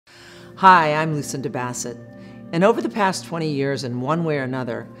Hi, I'm Lucinda Bassett, and over the past 20 years, in one way or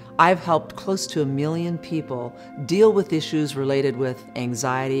another, I've helped close to 1 million people deal with issues related with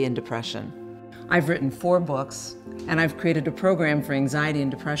anxiety and depression. I've written 4 books, and I've created a program for anxiety and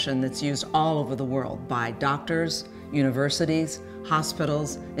depression that's used all over the world by doctors, universities,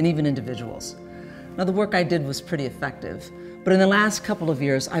 hospitals, and even individuals. Now, the work I did was pretty effective, but in the last couple of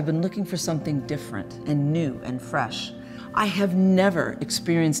years, I've been looking for something different and new and fresh. I have never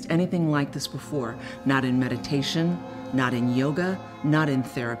experienced anything like this before, not in meditation, not in yoga, not in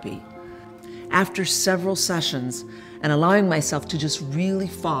therapy. After several sessions and allowing myself to just really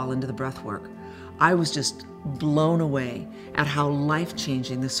fall into the breath work, I was just blown away at how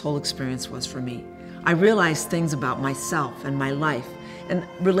life-changing this whole experience was for me. I realized things about myself and my life and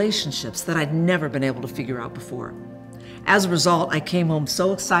relationships that I'd never been able to figure out before. As a result, I came home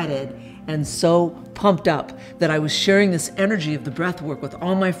so excited and so pumped up that I was sharing this energy of the breath work with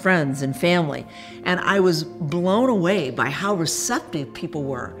all my friends and family. And I was blown away by how receptive people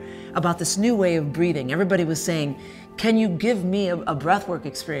were about this new way of breathing. Everybody was saying, can you give me a breathwork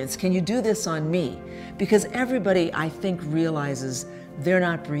experience? Can you do this on me? Because everybody, I think, realizes they're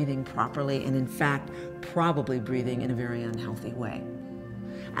not breathing properly and in fact, probably breathing in a very unhealthy way.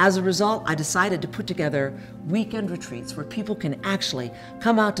 As a result, I decided to put together weekend retreats where people can actually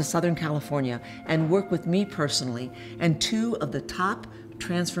come out to Southern California and work with me personally and 2 of the top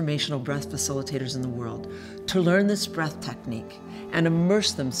transformational breath facilitators in the world to learn this breath technique and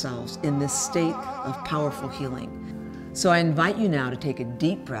immerse themselves in this state of powerful healing. So I invite you now to take a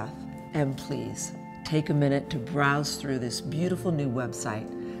deep breath and please take a minute to browse through this beautiful new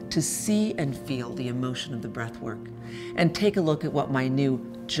website to see and feel the emotion of the breath work and take a look at what my new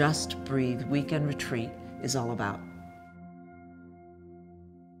Just Breathe weekend retreat is all about.